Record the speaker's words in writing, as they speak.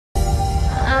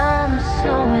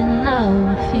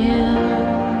love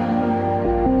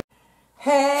you.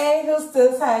 Hey,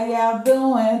 sisters, how y'all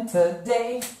doing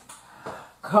today?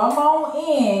 Come on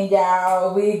in,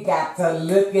 y'all. We got to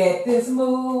look at this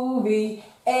movie.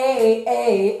 Hey,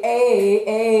 hey, hey,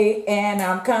 hey, and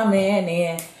I'm coming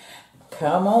in.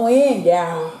 Come on in,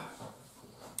 y'all.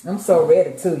 I'm so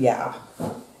ready too, y'all.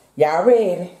 Y'all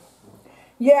ready?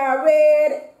 Y'all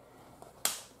ready?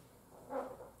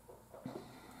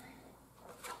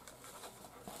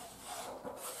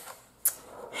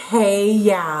 Hey,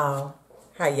 y'all.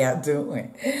 How y'all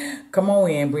doing? Come on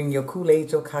in. Bring your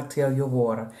Kool-Aid, your cocktail, your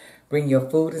water. Bring your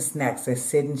food and snacks and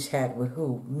sit and chat with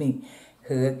who? Me.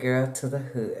 Hood girl to the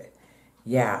hood.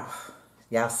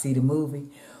 Y'all see the movie?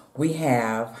 We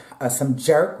have some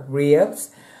jerk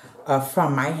ribs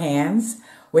from my hands.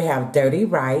 We have dirty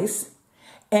rice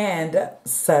and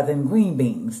southern green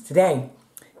beans today.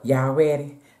 Y'all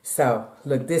ready? So,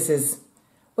 look, this is,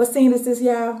 what scene is this,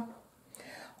 y'all?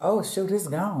 Oh, shoot, it's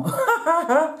gone.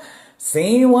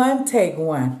 Scene one, take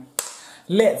one.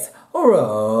 Let's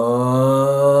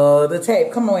roll the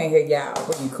tape. Come on in here, y'all.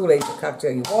 Put your Kool-Aid, your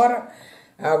cocktail, your water.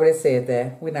 I already said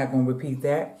that. We're not going to repeat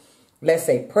that. Let's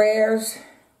say prayers.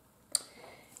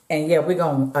 And yeah, we're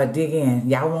going to dig in.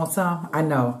 Y'all want some? I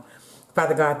know.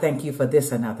 Father God, thank you for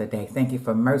this another day. Thank you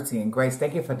for mercy and grace.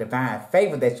 Thank you for divine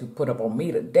favor that you put up on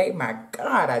me today. My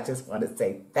God, I just want to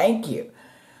say thank you.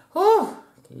 Whew,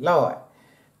 Lord,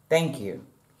 thank you.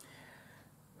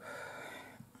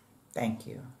 Thank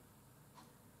you.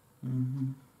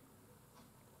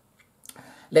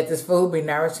 Let this food be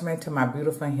nourishment to my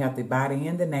beautiful and healthy body.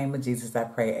 In the name of Jesus, I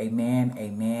pray. Amen,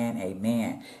 amen,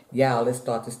 amen. Y'all, let's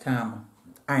start this timer.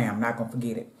 I am not going to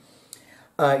forget it.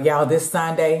 Y'all, this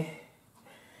Sunday,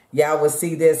 y'all will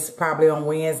see this probably on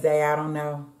Wednesday. I don't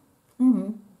know.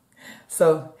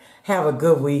 So, have a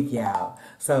good week, y'all.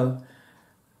 So,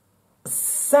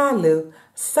 salute,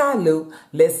 salute.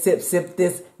 Let's sip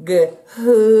this good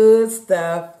hood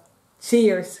stuff.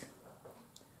 Cheers.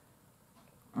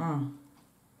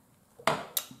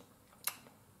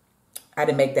 I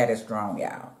didn't make that as strong,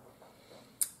 y'all.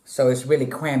 So it's really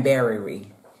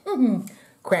cranberry.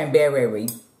 Cranberry.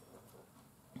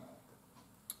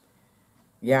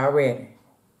 Y'all ready?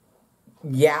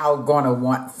 Y'all gonna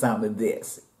want some of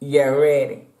this. Y'all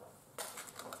ready?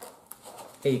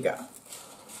 Here you go.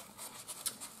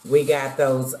 We got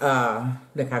those,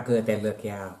 look how good they look,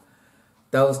 y'all.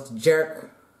 Those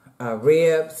jerk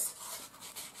ribs.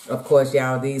 Of course,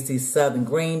 y'all, these southern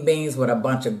green beans with a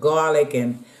bunch of garlic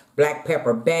and black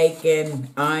pepper bacon,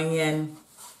 onion.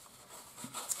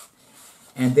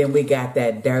 And then we got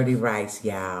that dirty rice,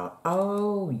 y'all.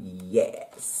 Oh,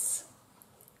 yes.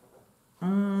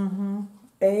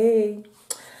 Hey.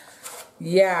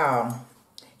 Y'all.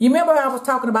 You remember I was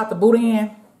talking about the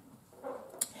boudin?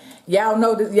 Y'all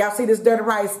know this, y'all see this dirty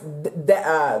rice?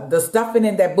 The stuffing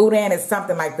in that boudin is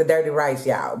something like the dirty rice,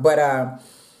 y'all. But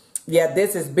yeah,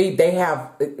 this is beef. They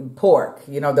have pork.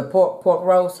 You know, the pork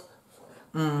roast.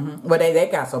 Well, they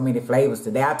got so many flavors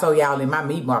today. I told y'all in my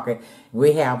meat market,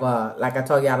 we have, like I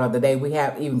told y'all the other day, we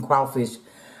have even crawfish.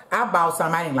 I bought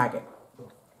some. I didn't like it.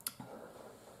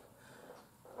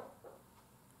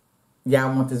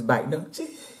 Y'all want this bite, don't you?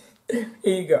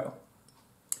 Here you go.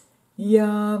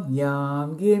 Yum,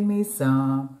 yum, give me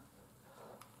some.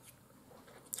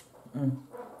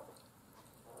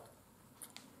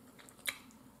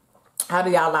 How do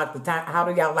y'all like the time? How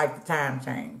do y'all like the time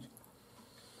change?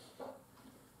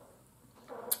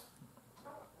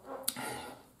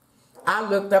 I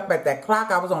looked up at that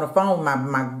clock. I was on the phone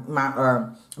with my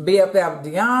BFF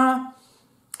Dion.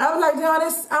 I was like, Dion,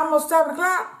 it's almost 7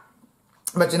 o'clock.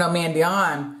 But you know, me and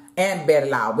Dion and Betty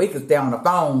Law, we could stay on the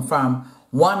phone from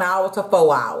 1 hour to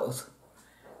 4 hours.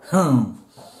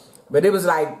 But it was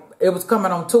like, it was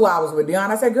coming on 2 hours with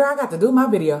Dion. I said, girl, I got to do my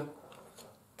video.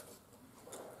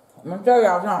 I'm going to tell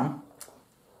y'all something.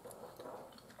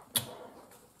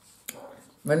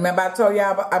 Remember I told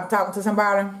y'all I'm talking to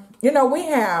somebody? You know, we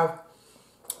have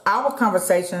our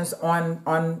conversations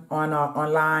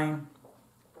online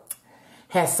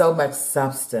has so much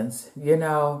substance, you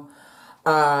know.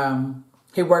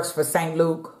 He works for St.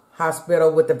 Luke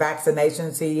Hospital with the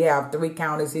vaccinations. He have 3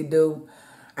 counties he do.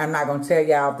 I'm not going to tell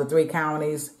y'all the 3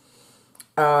 counties.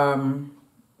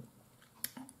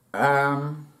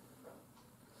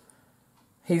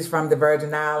 He's from the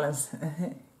Virgin Islands.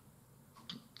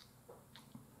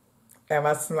 Am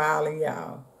I smiling,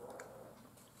 y'all?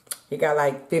 He got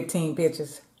like 15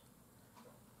 pictures.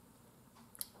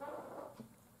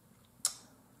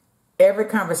 Every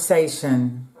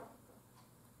conversation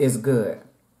is good.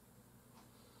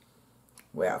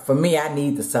 Well, for me, I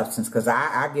need the substance because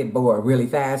I get bored really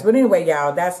fast. But anyway,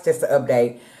 y'all, that's just an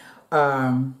update.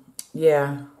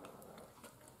 Yeah.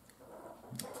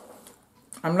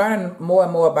 I'm learning more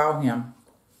and more about him.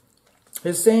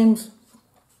 He seems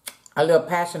a little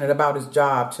passionate about his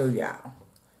job too, y'all,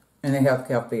 in the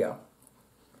healthcare field.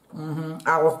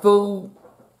 Our food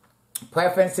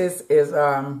preferences is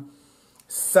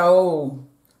so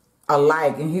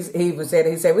alike, and he even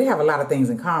said we have a lot of things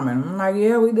in common. I'm like,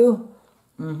 yeah, we do.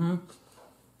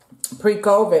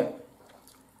 Pre-COVID,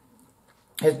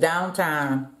 his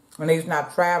downtime when he's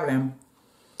not traveling,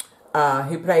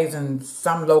 he plays in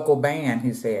some local band.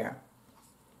 He said,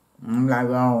 I'm like,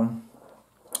 oh,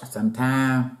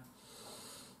 sometimes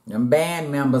them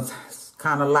band members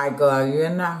kind of like, you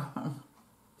know,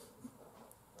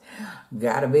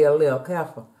 gotta be a little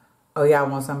careful. Oh, y'all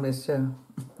want some of this too?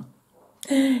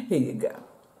 Here you go.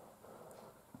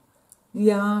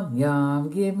 Yum, yum,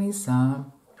 give me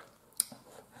some.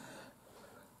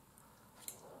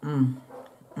 I'm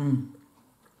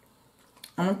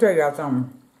gonna tell y'all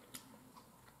something.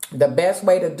 The best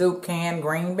way to do canned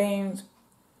green beans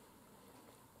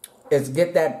is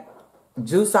get that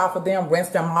juice off of them, rinse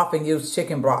them off, and use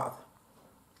chicken broth.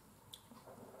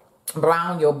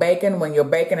 Brown your bacon. When your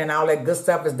bacon and all that good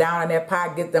stuff is down in that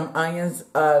pot, get them onions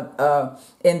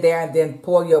in there, and then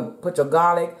put your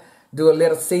garlic, do a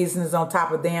little seasonings on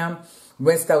top of them,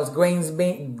 rinse those greens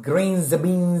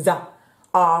beans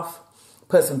off,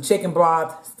 put some chicken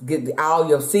broth, get all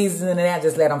your seasoning in there,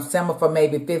 just let them simmer for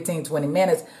maybe 15-20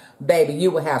 minutes. Baby,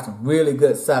 you will have some really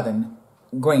good southern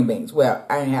green beans. Well,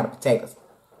 I ain't had the potatoes.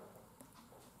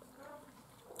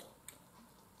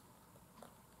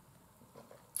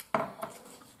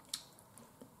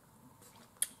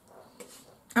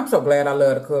 I'm so glad I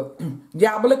love to cook.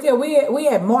 Y'all, but look here, we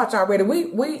had March already.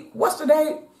 What's the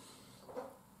date?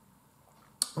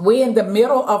 We in the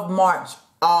middle of March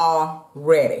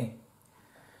already.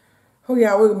 Oh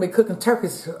yeah, we're gonna be cooking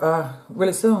turkeys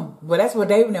really soon. Well, that's what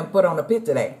David and them put on the pit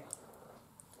today.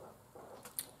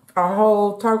 A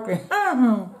whole turkey.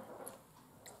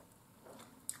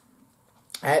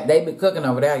 They be cooking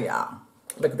over there, y'all.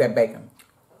 Look at that bacon.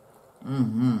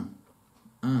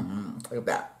 Look at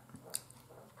that.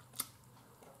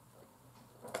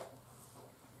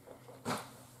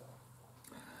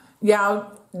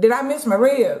 Y'all, did I miss my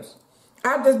ribs?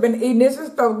 I've just been eating this.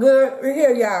 It's so good.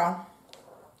 Here, y'all.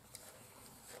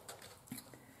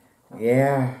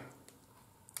 Yeah.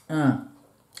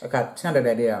 Look how tender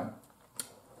that is.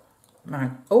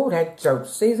 Oh, that jerk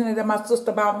seasoning that my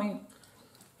sister bought me.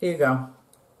 Here you go.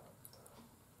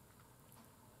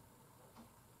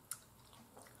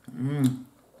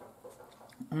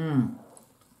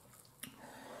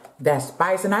 That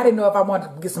spice. And I didn't know if I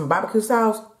wanted to get some barbecue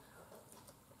sauce.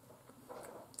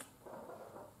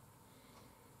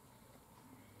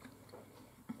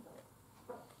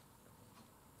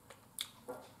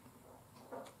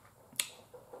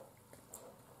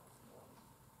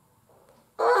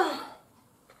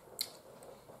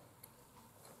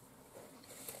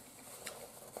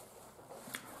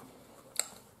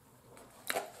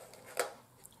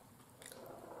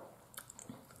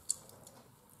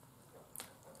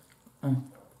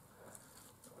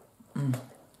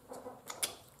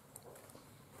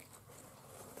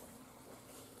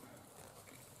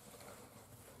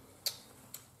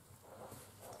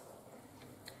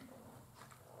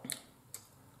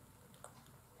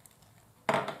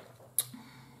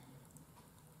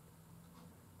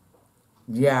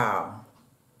 Yeah.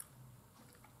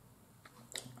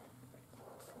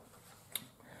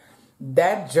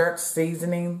 That jerk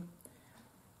seasoning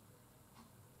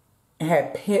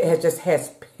has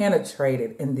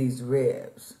penetrated in these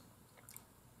ribs.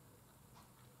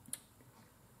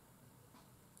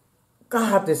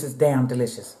 God, this is damn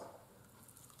delicious.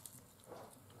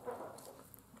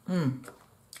 Look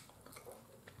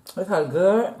how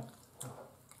good.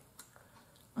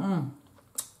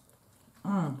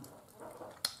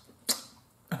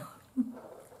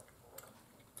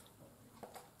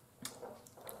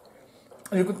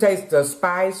 You can taste the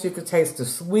spice. You can taste the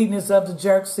sweetness of the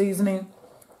jerk seasoning.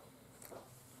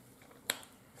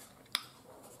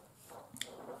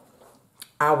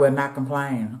 I will not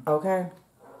complain, okay?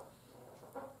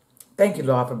 Thank you,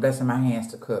 Lord, for blessing my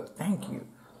hands to cook. Thank you.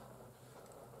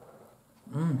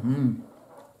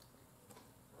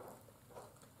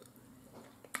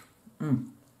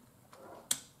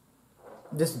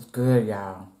 This is good,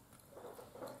 y'all.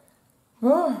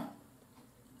 Oh.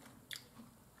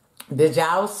 Did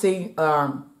y'all see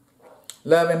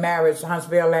Love and Marriage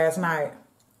Huntsville last night?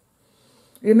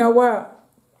 You know what?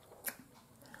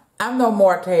 I'm no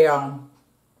Martell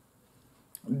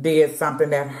did something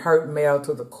that hurt Mel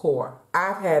to the core.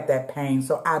 I've had that pain,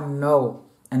 so I know,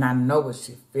 and I know what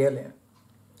she's feeling.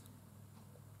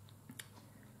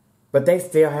 But they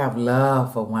still have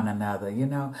love for one another, you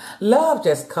know. Love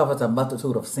just covers a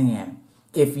multitude of sin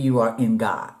if you are in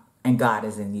God and God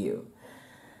is in you.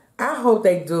 I hope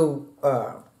they do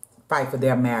fight for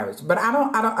their marriage. But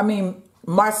I mean,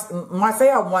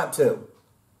 Marcel want to.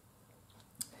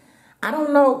 I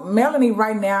don't know. Melanie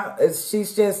right now,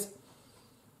 she's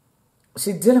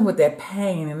dealing with that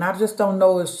pain. And I just don't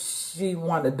know if she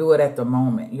want to do it at the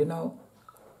moment, you know.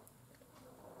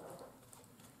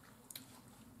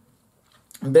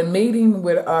 The meeting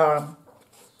with her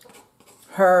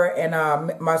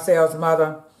and Marcel's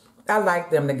mother, I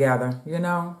like them together, you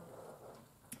know.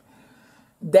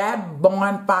 That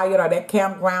bonfire or that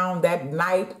campground that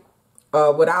night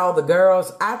with all the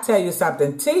girls, I tell you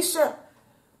something, Tisha,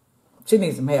 she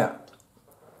needs some help.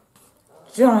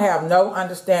 She don't have no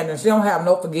understanding. She don't have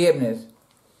no forgiveness.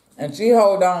 And she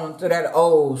hold on to that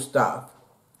old stuff.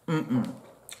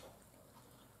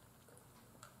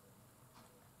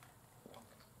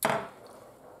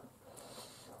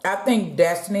 I think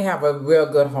Destiny have a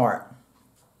real good heart.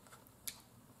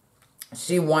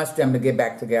 She wants them to get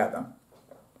back together.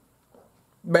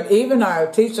 But even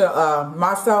our teacher,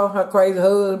 Marcel, her crazy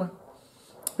husband,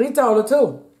 he told her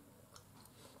too.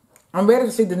 I'm ready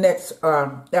to see the next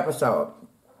episode.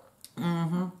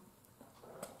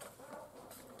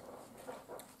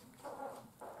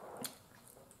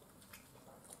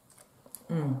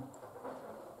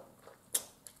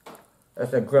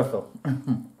 That's a gristle.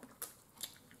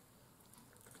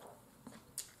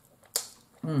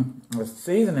 The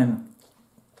seasoning.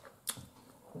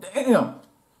 Damn.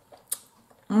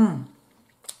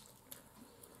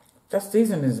 That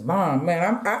seasoning is bomb,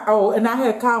 man. And I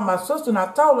had called my sister and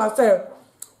I told her, I said,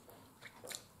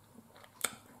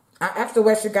 I asked her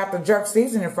where she got the jerk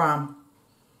seasoning from.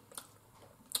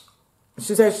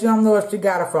 She said she don't know if she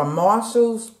got it from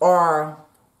Marshall's or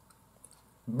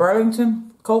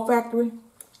Burlington Coal Factory.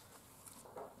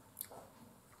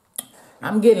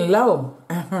 I'm getting low.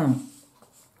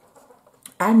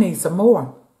 I need some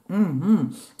more.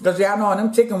 Because y'all know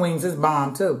them chicken wings is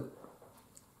bomb too.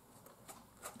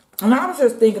 And I was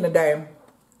just thinking today,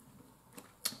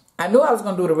 I knew I was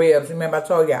going to do the ribs. Remember I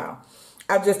told y'all.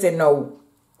 I just didn't know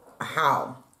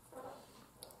how.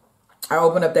 I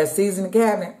opened up that seasoning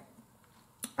cabinet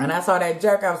and I saw that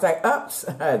jerk. I was like, ups,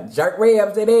 jerk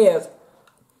ribs it is.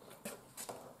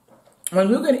 When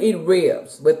you can eat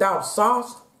ribs without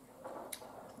sauce,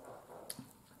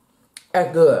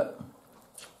 that's good.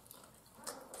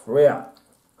 For real.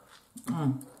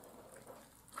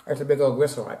 That's a big old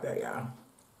gristle right there, y'all.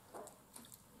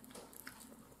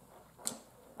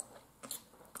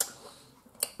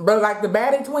 But like the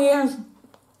Batty twins,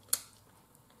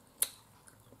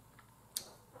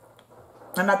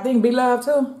 and I think Beloved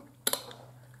too,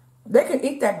 they can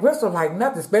eat that gristle like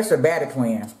nothing, especially Batty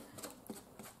twins.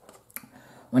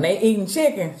 When they eating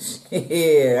chicken,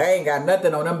 yeah, I ain't got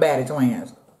nothing on them Batty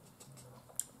twins.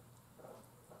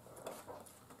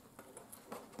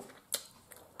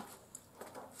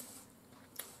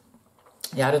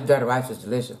 Yeah, this dirty rice is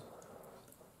delicious.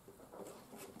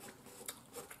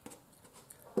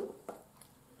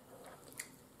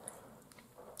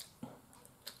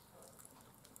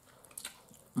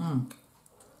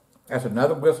 That's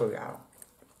another gristle, y'all.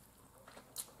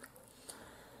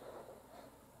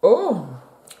 Oh.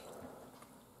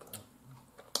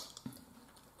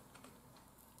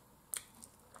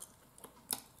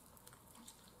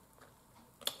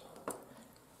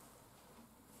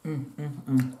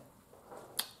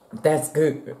 That's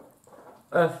good.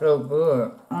 That's so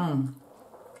good.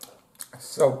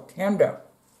 So tender.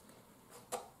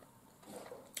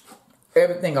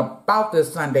 Everything about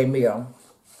this Sunday meal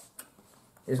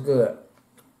is good.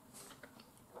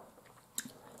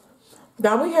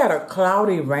 Now, we had a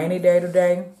cloudy, rainy day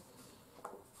today.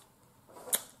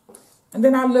 And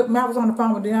then I was on the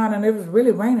phone with Deanna, and it was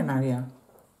really raining out here.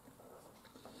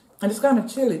 And it's kind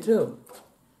of chilly, too.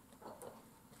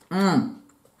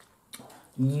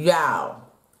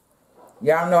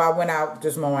 Y'all know I went out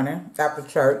this morning after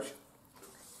church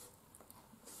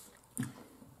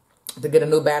to get a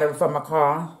new battery for my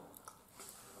car,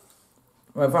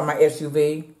 for my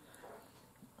SUV.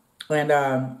 And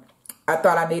I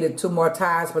thought I needed 2 more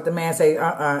tires, but the man said,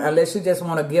 unless you just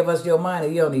want to give us your money,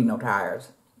 you don't need no tires.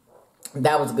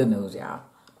 That was good news, y'all.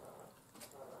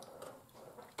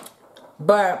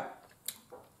 But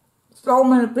so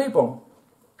many people,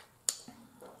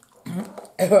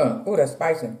 oh, that's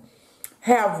spicy,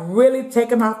 have really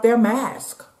taken off their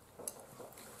mask.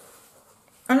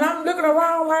 And I'm looking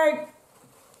around like,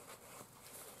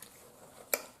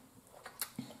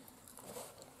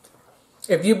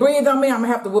 If you breathe on me, I'm going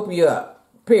to have to whoop you up.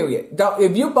 Period.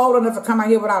 If you bold enough to come out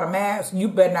here without a mask, you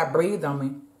better not breathe on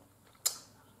me.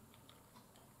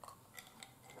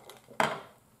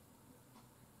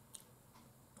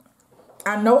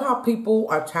 I know how people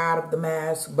are tired of the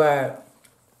mask, but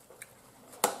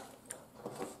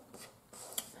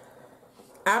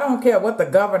I don't care what the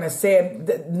governor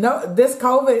said. No, this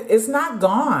COVID is not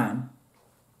gone.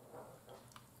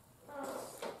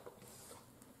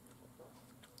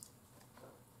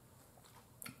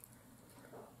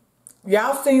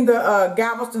 Y'all seen the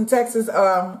Galveston, Texas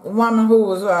woman who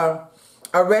was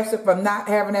arrested for not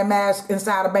having that mask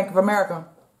inside of Bank of America?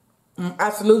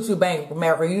 I salute you, Bank of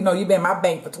America. You know, you've been my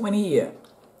bank for 20 years.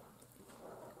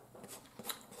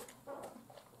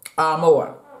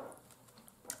 More.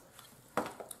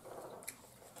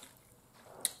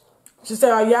 She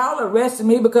said, are y'all arresting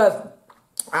me because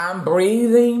I'm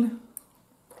breathing?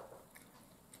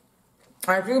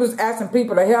 And she was asking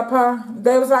people to help her.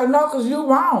 They was like, no, because you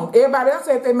wrong. Everybody else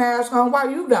had their mask on. Why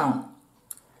you don't?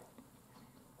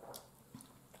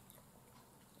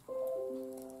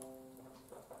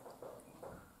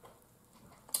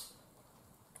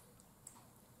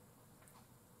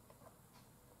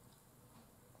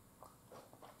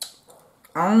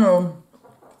 I don't know.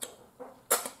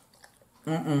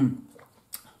 I'm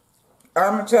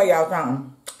going to tell y'all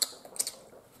something.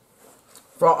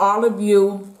 For all of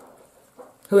you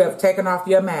who have taken off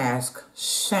your mask,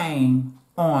 shame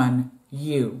on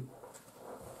you.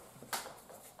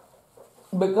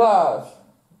 Because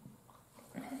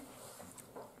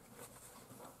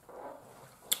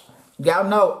y'all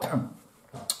know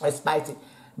it's spicy.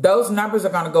 Those numbers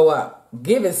are going to go up.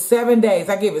 Give it 7 days.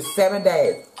 I give it 7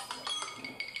 days.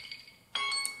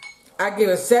 I give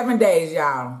it 7 days,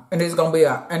 y'all, and it's going to be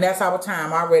up. And that's our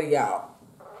time already, y'all.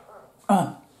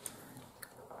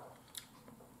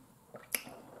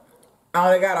 I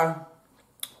only got a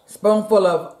spoonful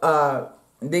of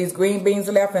these green beans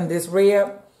left in this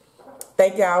rib.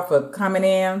 Thank y'all for coming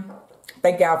in.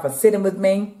 Thank y'all for sitting with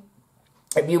me.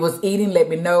 If you was eating, let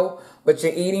me know what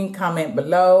you're eating. Comment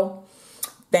below.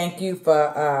 Thank you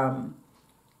for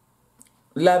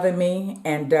loving me.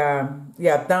 And,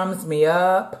 yeah, thumbs me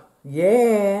up.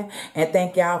 Yeah. And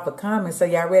thank y'all for coming. So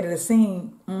y'all ready to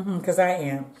sing? Because I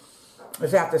am.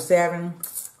 It's after 7.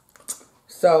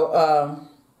 So,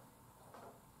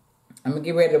 I'm going to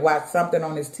get ready to watch something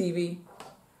on this TV.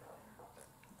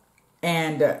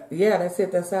 And, yeah, that's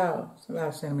it. That's all.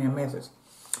 Somebody sending me a message.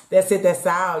 That's it. That's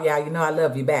all, y'all. You know I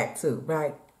love you back, too,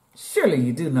 right? Surely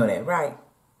you do know that, right?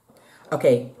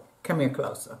 Okay, come here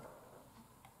closer.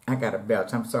 I got a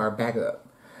belch. I'm sorry. Back up.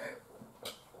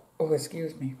 Oh,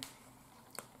 excuse me.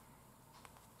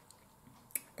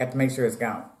 Got to make sure it's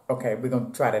gone. Okay, we're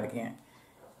going to try that again.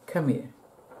 Come here.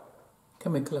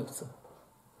 Come here closer.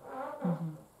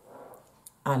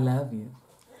 I love you.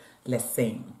 Let's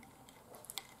sing.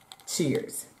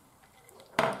 Cheers.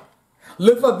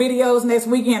 Look for videos next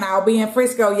weekend. I'll be in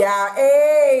Frisco, y'all.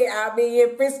 Hey, I'll be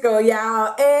in Frisco,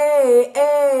 y'all. Hey,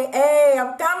 hey, hey,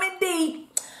 I'm coming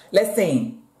deep. Let's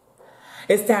sing.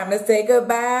 It's time to say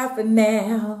goodbye for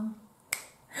now.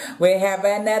 We have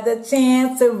another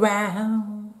chance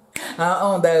around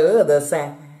on the other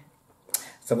side.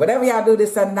 So whatever y'all do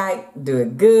this night, do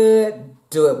it good,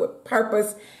 do it with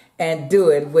purpose, and do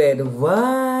it with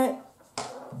what?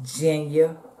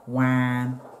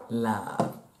 Genuine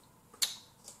love.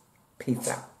 Peace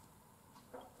out.